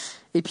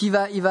 Et puis,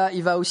 il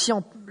va aussi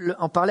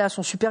en parler à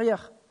son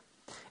supérieur.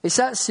 Et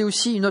ça, c'est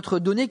aussi une autre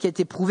donnée qui a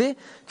été prouvée,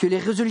 que les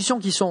résolutions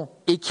qui sont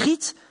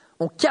écrites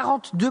ont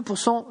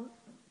 42%,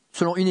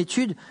 selon une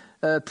étude,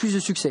 plus de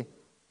succès.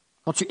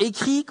 Quand tu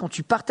écris, quand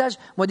tu partages,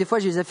 moi des fois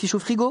je les affiche au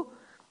frigo,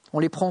 on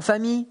les prend en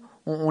famille,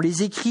 on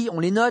les écrit,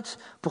 on les note,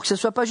 pour que ce ne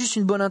soit pas juste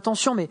une bonne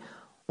intention, mais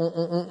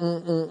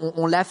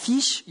on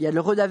l'affiche, il y a de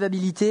la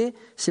redevabilité,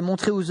 c'est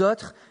montré aux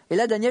autres. Et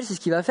là, Daniel, c'est ce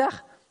qu'il va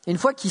faire. Et une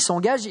fois qu'il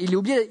s'engage, il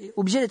est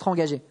obligé d'être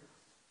engagé.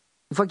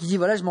 Une fois qu'il dit,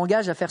 voilà, je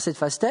m'engage à faire cette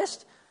phase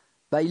test,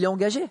 il est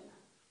engagé.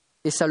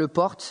 Et ça le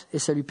porte et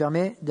ça lui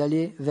permet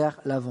d'aller vers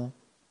l'avant.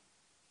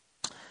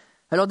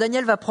 Alors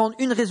Daniel va prendre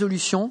une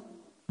résolution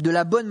de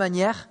la bonne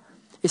manière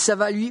et ça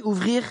va lui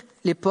ouvrir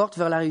les portes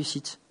vers la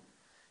réussite.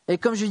 Et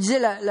comme je disais,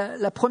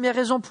 la première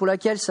raison pour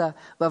laquelle ça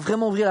va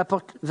vraiment ouvrir la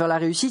porte vers la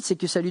réussite, c'est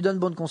que ça lui donne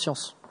bonne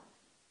conscience.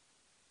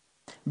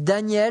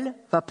 Daniel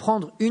va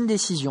prendre une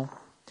décision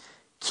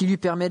qui lui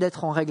permet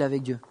d'être en règle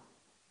avec Dieu.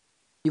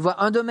 Il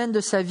voit un domaine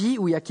de sa vie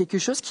où il y a quelque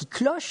chose qui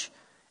cloche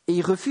et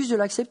il refuse de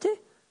l'accepter.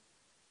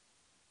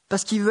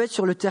 Parce qu'il veut être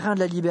sur le terrain de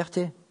la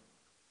liberté.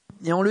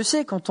 Et on le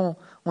sait, quand on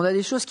a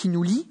des choses qui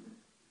nous lient,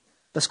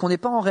 parce qu'on n'est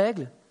pas en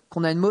règle,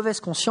 qu'on a une mauvaise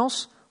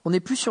conscience, on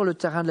n'est plus sur le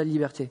terrain de la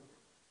liberté.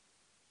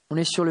 On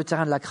est sur le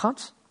terrain de la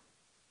crainte,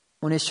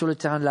 on est sur le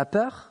terrain de la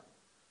peur,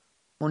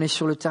 on est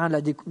sur le terrain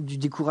du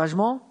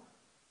découragement,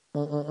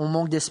 on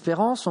manque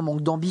d'espérance, on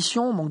manque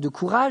d'ambition, on manque de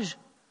courage.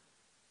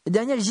 Et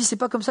Daniel, il dit, c'est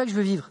pas comme ça que je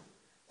veux vivre.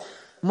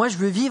 Moi, je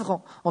veux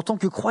vivre en tant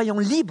que croyant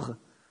libre.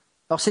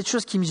 Alors cette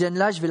chose qui me gêne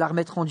là, je vais la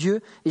remettre en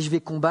Dieu et je vais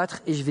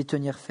combattre et je vais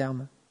tenir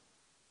ferme.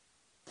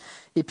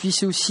 Et puis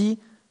c'est aussi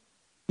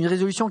une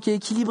résolution qui est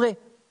équilibrée.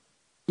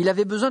 Il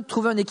avait besoin de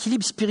trouver un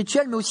équilibre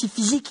spirituel mais aussi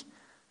physique.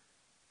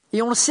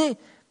 Et on le sait,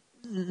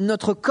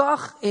 notre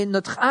corps et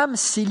notre âme,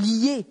 c'est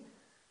lié.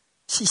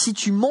 Si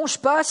tu manges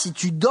pas, si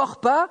tu dors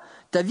pas,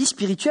 ta vie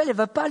spirituelle, elle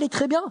va pas aller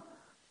très bien.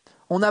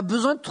 On a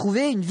besoin de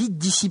trouver une vie de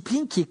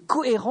discipline qui est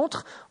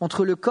cohérente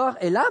entre le corps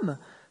et l'âme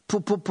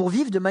pour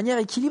vivre de manière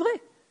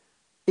équilibrée.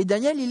 Et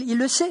Daniel, il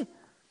le sait.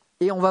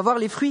 Et on va voir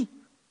les fruits.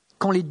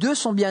 Quand les deux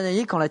sont bien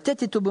alignés, quand la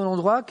tête est au bon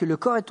endroit, que le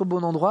corps est au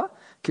bon endroit,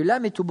 que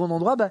l'âme est au bon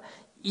endroit,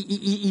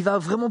 il va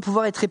vraiment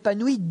pouvoir être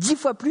épanoui 10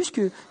 fois plus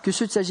que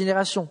ceux de sa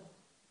génération.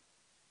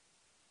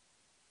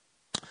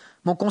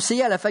 Mon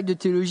conseiller à la fac de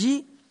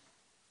théologie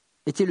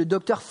était le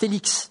docteur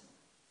Félix,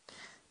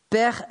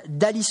 père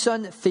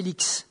d'Alison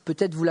Félix.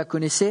 Peut-être vous la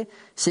connaissez,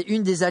 c'est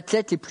une des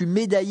athlètes les plus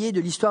médaillées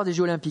de l'histoire des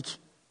Jeux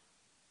Olympiques.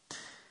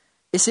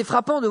 Et c'est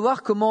frappant de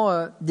voir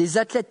comment des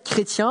athlètes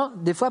chrétiens,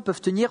 des fois,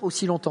 peuvent tenir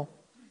aussi longtemps.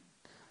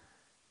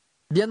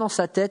 Bien dans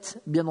sa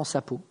tête, bien dans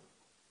sa peau.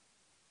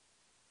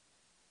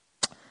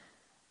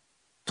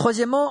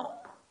 Troisièmement,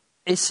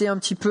 et c'est un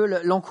petit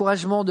peu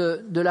l'encouragement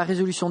de la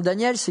résolution de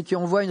Daniel, c'est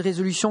qu'on voit une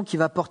résolution qui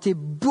va porter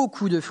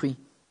beaucoup de fruits.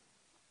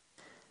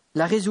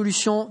 La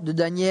résolution de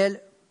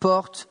Daniel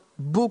porte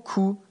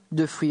beaucoup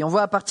de fruits. On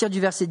voit à partir du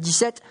verset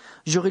 17,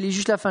 je relis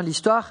juste la fin de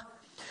l'histoire.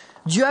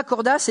 Dieu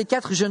accorda à ces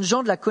 4 jeunes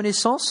gens de la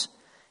connaissance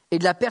et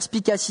de la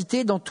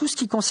perspicacité dans tout ce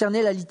qui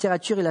concernait la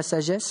littérature et la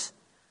sagesse.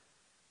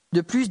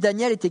 De plus,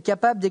 Daniel était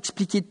capable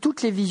d'expliquer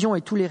toutes les visions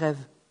et tous les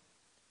rêves.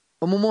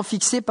 Au moment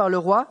fixé par le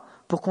roi,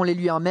 pour qu'on les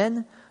lui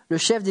emmène, le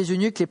chef des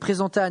eunuques les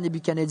présenta à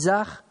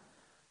Nebuchadnezzar.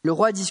 Le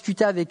roi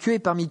discuta avec eux et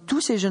parmi tous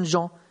ces jeunes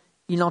gens,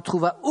 il n'en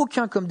trouva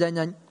aucun comme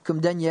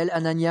Daniel,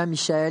 Anania,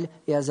 Michaël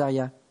et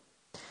Azaria.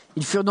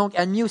 Ils furent donc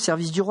admis au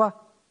service du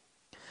roi.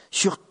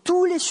 Sur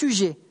tous les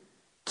sujets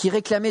qui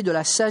réclamaient de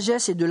la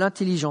sagesse et de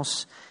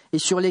l'intelligence et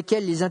sur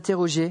lesquels les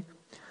interrogeait,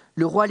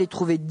 le roi les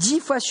trouvait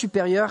 10 fois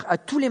supérieurs à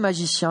tous les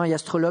magiciens et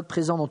astrologues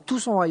présents dans tout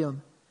son royaume.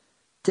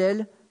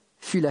 Telle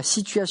fut la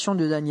situation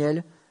de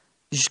Daniel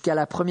jusqu'à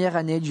la première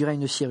année du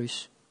règne de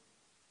Cyrus.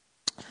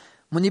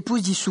 Mon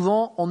épouse dit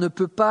souvent, on ne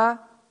peut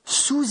pas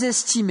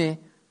sous-estimer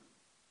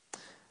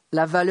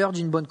la valeur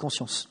d'une bonne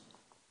conscience.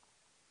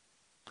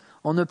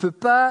 On ne peut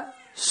pas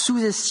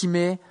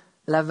sous-estimer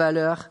la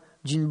valeur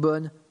d'une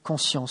bonne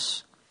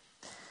conscience.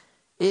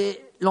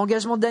 Et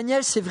l'engagement de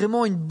Daniel, c'est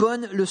vraiment une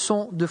bonne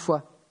leçon de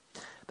foi.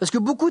 Parce que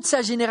beaucoup de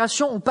sa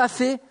génération n'ont pas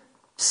fait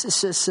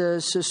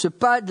ce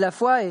pas de la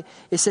foi et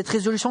cette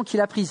résolution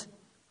qu'il a prise.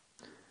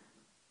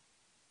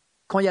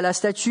 Quand il y a la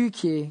statue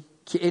qui est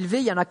élevée,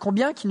 il y en a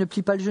combien qui ne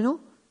plient pas le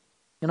genou ?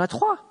 Il y en a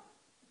 3.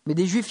 Mais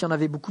des Juifs, il y en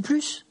avait beaucoup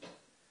plus.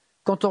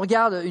 Quand on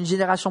regarde une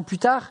génération plus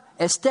tard,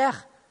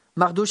 Esther,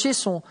 Mardoché,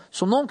 son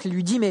oncle,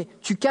 lui dit « Mais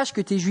tu caches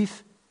que tu es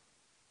juif.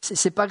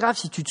 C'est pas grave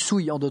si tu te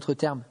souilles, en d'autres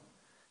termes.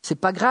 C'est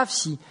pas grave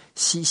si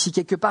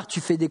quelque part tu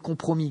fais des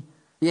compromis. »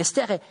 Et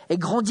Esther, elle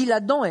grandit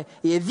là-dedans et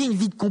elle vit une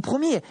vie de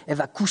compromis. Elle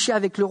va coucher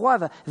avec le roi,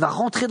 elle va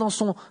rentrer dans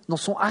son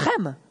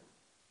harem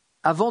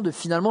avant de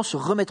finalement se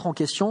remettre en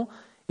question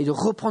et de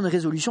reprendre une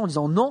résolution en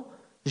disant « Non,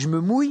 je me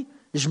mouille,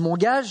 je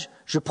m'engage,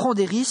 je prends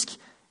des risques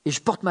et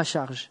je porte ma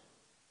charge. »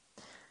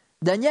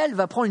 Daniel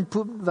va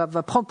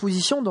prendre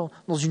position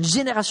dans une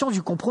génération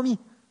du compromis.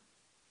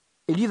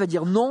 Et lui va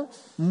dire « Non,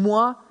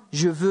 moi,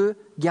 je veux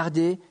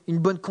garder une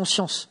bonne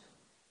conscience. »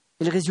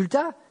 Et le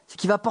résultat, c'est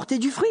qu'il va porter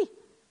du fruit.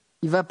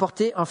 Il va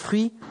porter un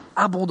fruit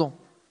abondant.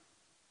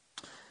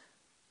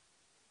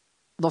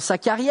 Dans sa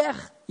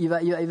carrière, il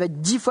va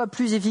être 10 fois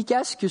plus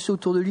efficace que ceux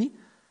autour de lui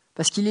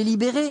parce qu'il est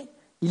libéré.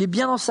 Il est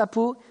bien dans sa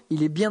peau,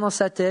 il est bien dans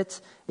sa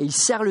tête et il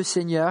sert le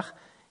Seigneur.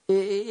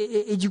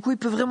 Et du coup, il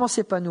peut vraiment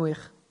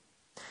s'épanouir.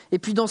 Et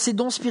puis dans ses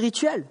dons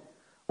spirituels,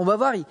 on va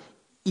voir,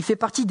 il fait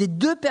partie des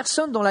 2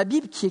 personnes dans la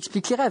Bible qui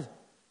expliquent les rêves.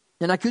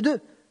 Il n'y en a que 2.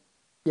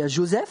 Il y a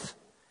Joseph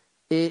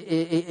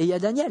et il y a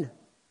Daniel.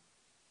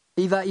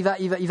 Et il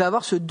va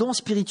avoir ce don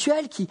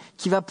spirituel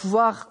qui va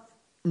pouvoir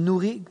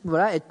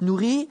être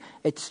nourri,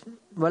 être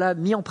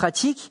mis en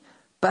pratique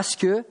parce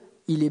que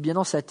il est bien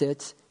dans sa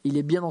tête, il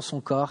est bien dans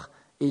son corps,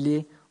 et il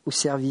est au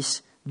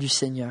service du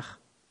Seigneur.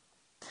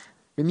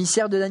 Le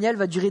ministère de Daniel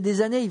va durer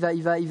des années. Il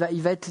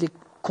va être les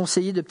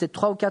conseiller de peut-être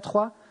 3 ou 4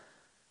 rois.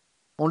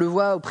 On le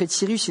voit auprès de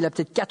Cyrus, il a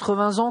peut-être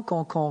 80 ans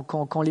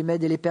quand les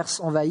Mèdes et les Perses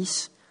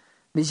envahissent.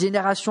 Mais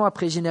génération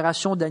après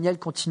génération, Daniel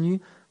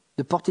continue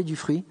de porter du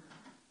fruit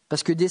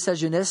parce que dès sa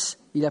jeunesse,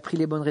 il a pris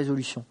les bonnes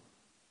résolutions.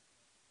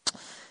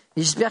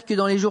 Et j'espère que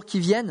dans les jours qui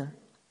viennent,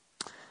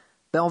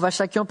 on va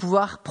chacun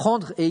pouvoir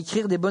prendre et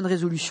écrire des bonnes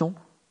résolutions.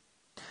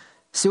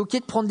 C'est OK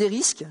de prendre des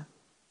risques,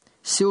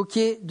 c'est OK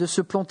de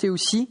se planter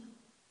aussi,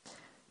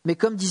 mais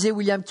comme disait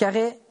William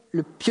Carey,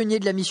 le pionnier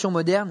de la mission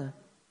moderne,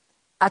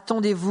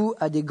 attendez-vous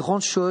à des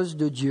grandes choses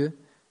de Dieu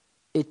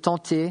et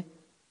tentez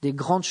des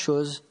grandes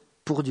choses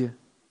pour Dieu.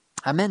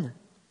 Amen.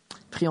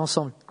 Prions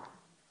ensemble.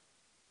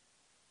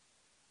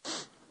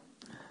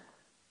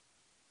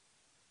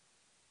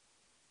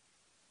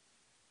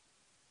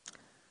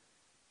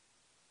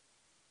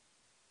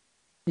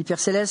 Et Père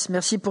Céleste,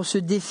 merci pour ce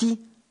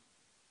défi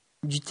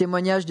du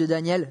témoignage de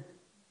Daniel,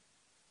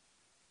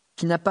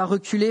 qui n'a pas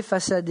reculé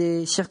face à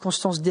des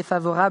circonstances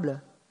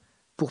défavorables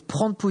pour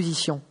prendre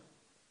position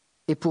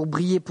et pour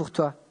briller pour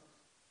toi.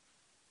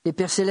 Et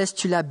Père Céleste,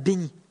 tu l'as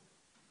béni.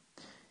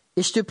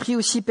 Et je te prie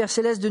aussi, Père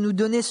Céleste, de nous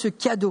donner ce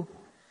cadeau,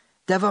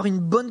 d'avoir une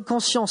bonne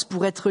conscience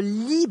pour être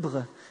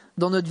libre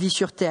dans notre vie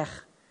sur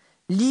terre,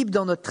 libre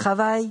dans notre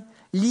travail,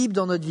 libre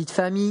dans notre vie de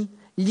famille,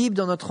 libre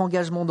dans notre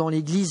engagement dans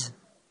l'Église.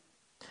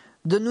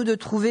 Donne-nous de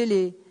trouver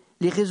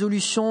les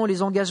résolutions,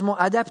 les engagements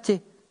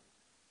adaptés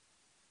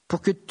pour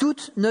que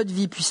toute notre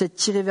vie puisse être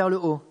tirée vers le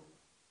haut,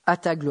 à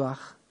ta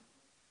gloire.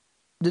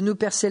 Donne-nous,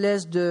 Père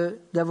Céleste,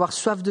 d'avoir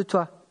soif de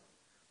toi,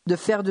 de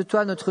faire de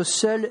toi notre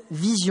seule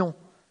vision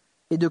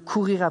et de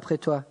courir après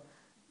toi.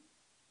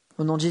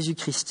 Au nom de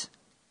Jésus-Christ.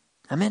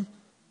 Amen.